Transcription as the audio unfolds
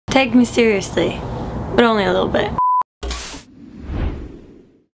Take me seriously, but only a little bit.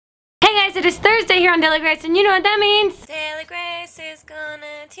 Hey guys, it is Thursday here on DailyGrace, and you know what that means. DailyGrace is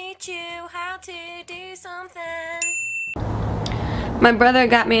gonna teach you how to do something. My brother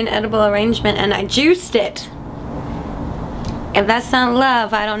got me an edible arrangement and I juiced it. If that's not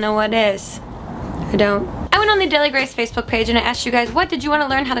love, I don't know what is. I don't. I went on the DailyGrace Facebook page and I asked you guys, what did you want to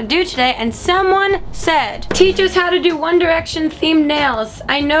learn how to do today? And someone said, teach us how to do One Direction themed nails.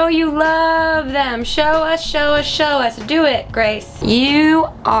 I know you love them. Show us, show us, show us. Do it, Grace. You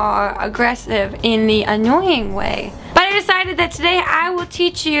are aggressive in the annoying way. But I decided that today I will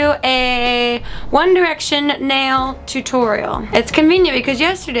teach you a One Direction nail tutorial. It's convenient because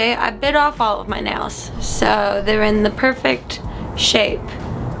yesterday I bit off all of my nails. So they're in the perfect shape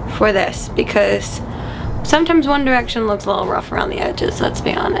for this because sometimes One Direction looks a little rough around the edges, let's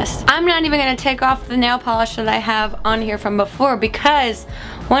be honest. I'm not even going to take off the nail polish that I have on here from before because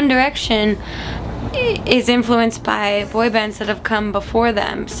One Direction is influenced by boy bands that have come before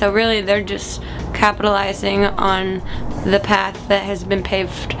them. So really they're just capitalizing on the path that has been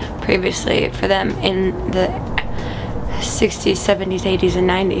paved previously for them in the 60s, 70s, 80s, and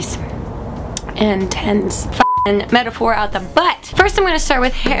 90s. And 10s. And metaphor out the butt. First I'm going to start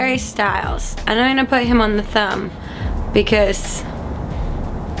with Harry Styles. And I'm going to put him on the thumb because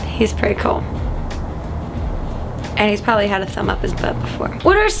he's pretty cool. And he's probably had a thumb up his butt before.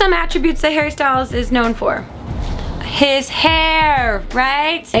 What are some attributes that Harry Styles is known for? His hair,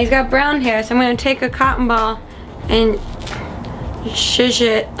 right? And he's got brown hair, so I'm going to take a cotton ball and shush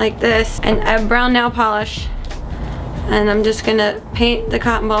it like this. And I have brown nail polish. And I'm just going to paint the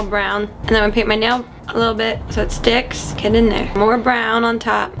cotton ball brown. And then I'm going to paint my nail a little bit so it sticks. Get in there. More brown on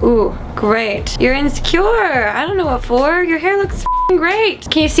top. Ooh, great. You're insecure. I don't know what for. Your hair looks f***ing great.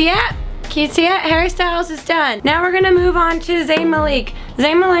 Can you see it? Can you see it? Harry Styles is done. Now we're gonna move on to Zayn Malik.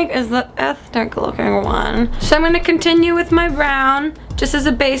 Zayn Malik is the ethnic looking one. So I'm gonna continue with my brown just as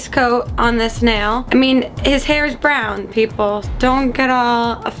a base coat on this nail. I mean, his hair is brown, people. Don't get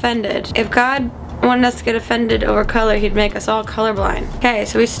all offended. If God wanted us to get offended over color, he'd make us all colorblind. Okay,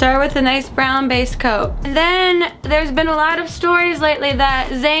 so we start with a nice brown base coat. And then there's been a lot of stories lately that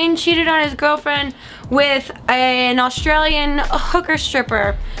Zayn cheated on his girlfriend with an Australian hooker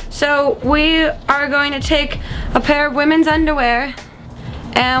stripper. So we are going to take a pair of women's underwear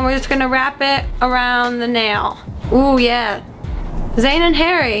and we're just gonna wrap it around the nail. Ooh, yeah. Zayn and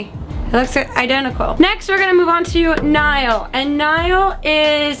Harry. It looks identical. Next, we're gonna move on to Niall. And Niall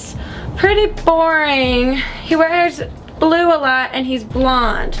is pretty boring. He wears blue a lot and he's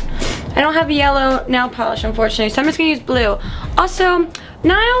blonde. I don't have yellow nail polish, unfortunately, so I'm just gonna use blue. Also,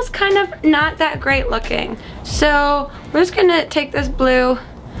 Niall's kind of not that great looking. So we're just gonna take this blue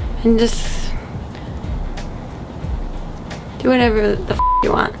and just do whatever the f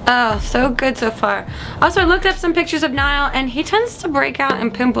you want. Oh, so good so far. Also, I looked up some pictures of Niall and he tends to break out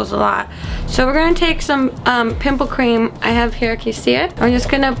in pimples a lot. So we're gonna take some pimple cream I have here. Can you see it? I'm just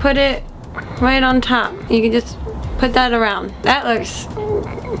gonna put it right on top. You can just put that around. That looks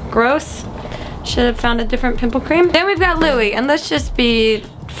gross. Should have found a different pimple cream. Then we've got Louis, and let's just be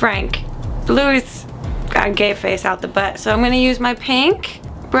frank. Louis got a gay face out the butt. So I'm gonna use my pink,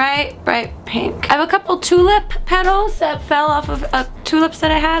 bright pink. I have a couple tulip petals that fell off of tulips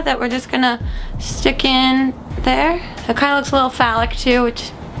that I had that we're just gonna stick in there. It kind of looks a little phallic too,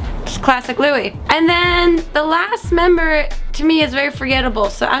 which is classic Louis. And then the last member to me is very forgettable,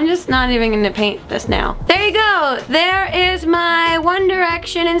 so I'm just not even gonna paint this now. There you go. There is my One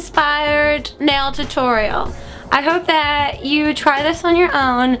Direction inspired nail tutorial. I hope that you try this on your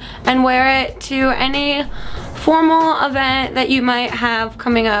own and wear it to any formal event that you might have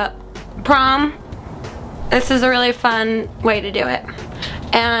coming up. Prom. This is a really fun way to do it.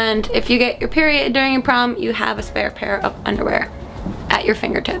 And if you get your period during your prom, you have a spare pair of underwear at your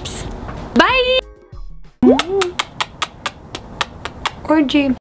fingertips. Bye! Orgy.